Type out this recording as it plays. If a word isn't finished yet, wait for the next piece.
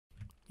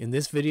In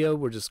this video,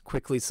 we're just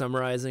quickly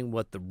summarizing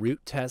what the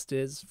root test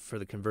is for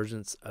the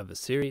convergence of a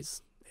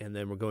series, and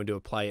then we're going to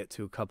apply it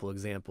to a couple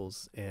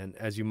examples. And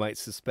as you might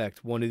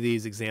suspect, one of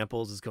these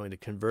examples is going to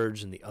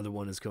converge and the other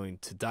one is going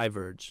to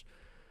diverge.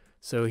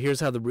 So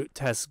here's how the root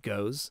test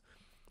goes.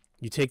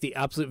 You take the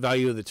absolute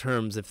value of the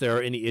terms. If there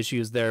are any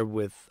issues there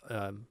with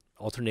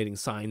alternating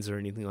signs or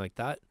anything like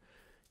that,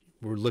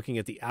 we're looking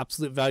at the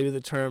absolute value of the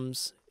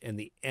terms and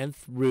the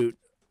nth root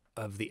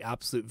of the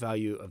absolute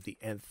value of the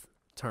nth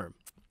term.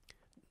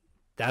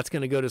 That's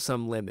going to go to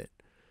some limit.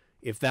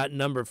 If that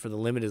number for the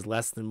limit is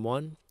less than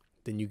 1,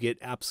 then you get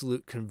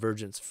absolute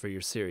convergence for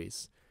your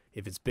series.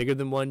 If it's bigger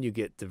than 1, you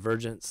get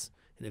divergence.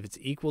 And if it's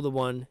equal to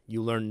 1,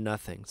 you learn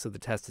nothing. So the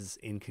test is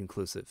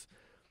inconclusive.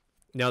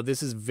 Now,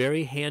 this is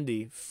very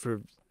handy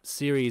for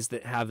series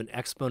that have an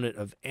exponent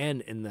of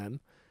n in them,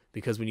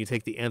 because when you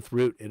take the nth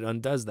root, it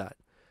undoes that.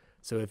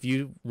 So if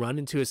you run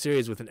into a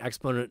series with an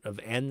exponent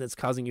of n that's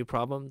causing you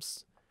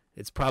problems,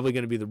 it's probably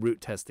going to be the root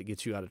test that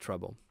gets you out of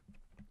trouble.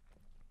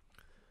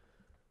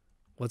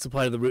 Let's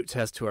apply the root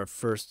test to our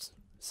first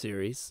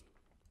series.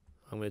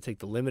 I'm going to take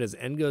the limit as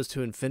n goes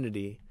to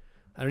infinity.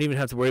 I don't even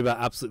have to worry about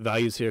absolute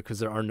values here because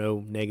there are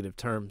no negative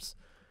terms.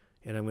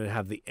 And I'm going to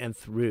have the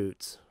nth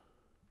root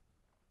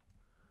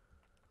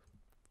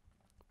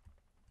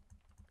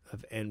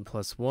of n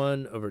plus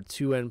 1 over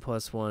 2n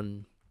plus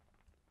 1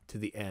 to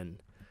the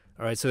n.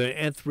 All right, so an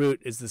nth root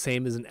is the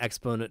same as an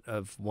exponent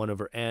of 1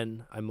 over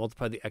n. I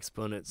multiply the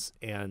exponents,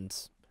 and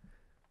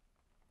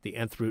the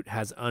nth root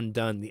has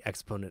undone the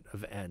exponent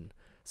of n.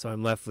 So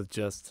I'm left with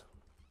just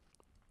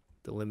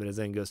the limit as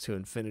n goes to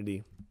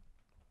infinity,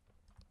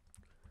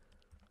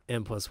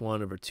 n plus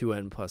 1 over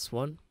 2n plus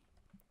 1.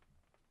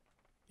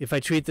 If I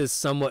treat this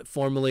somewhat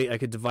formally, I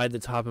could divide the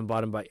top and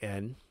bottom by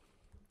n.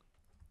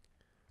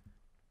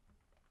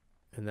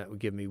 And that would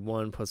give me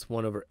 1 plus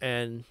 1 over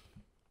n,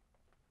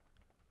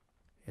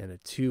 and a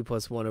 2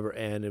 plus 1 over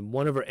n. And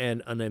 1 over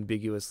n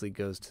unambiguously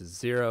goes to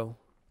 0.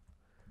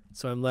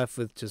 So I'm left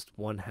with just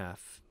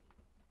 1/2.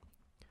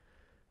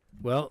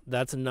 Well,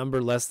 that's a number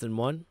less than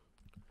 1,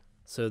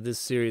 so this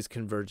series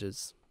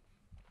converges.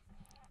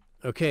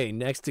 Okay,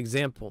 next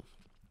example.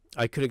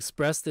 I could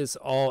express this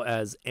all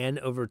as n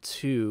over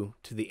 2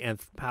 to the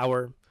nth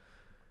power,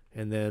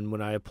 and then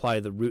when I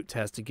apply the root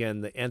test again,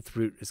 the nth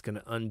root is going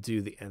to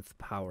undo the nth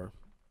power.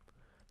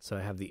 So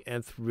I have the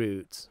nth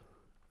root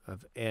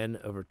of n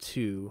over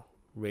 2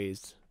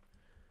 raised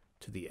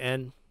to the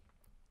n,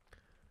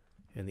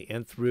 and the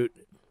nth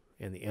root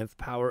and the nth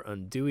power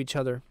undo each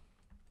other.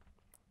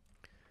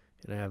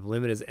 And I have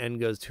limit as n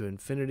goes to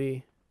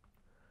infinity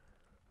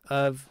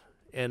of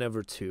n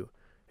over 2.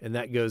 And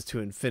that goes to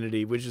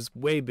infinity, which is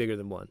way bigger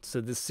than 1.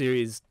 So this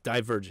series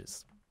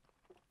diverges.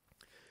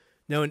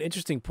 Now, an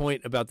interesting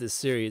point about this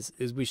series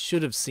is we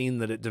should have seen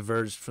that it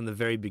diverged from the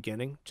very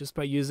beginning just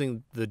by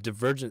using the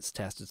divergence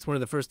test. It's one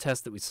of the first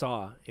tests that we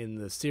saw in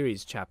the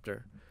series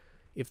chapter.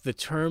 If the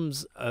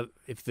terms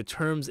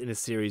in a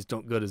series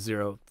don't go to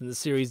 0, then the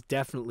series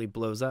definitely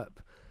blows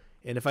up.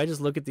 And if I just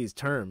look at these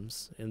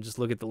terms and just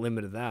look at the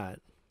limit of that,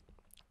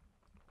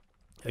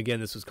 again,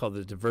 this was called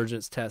the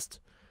divergence test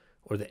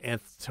or the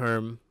nth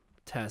term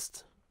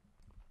test.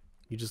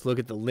 You just look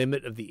at the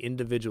limit of the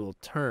individual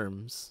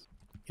terms.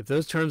 If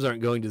those terms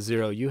aren't going to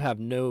 0, you have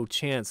no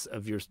chance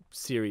of your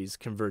series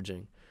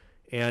converging.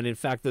 And in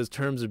fact, those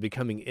terms are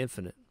becoming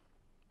infinite.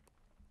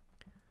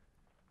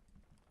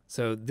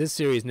 So this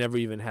series never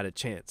even had a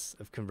chance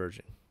of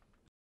converging.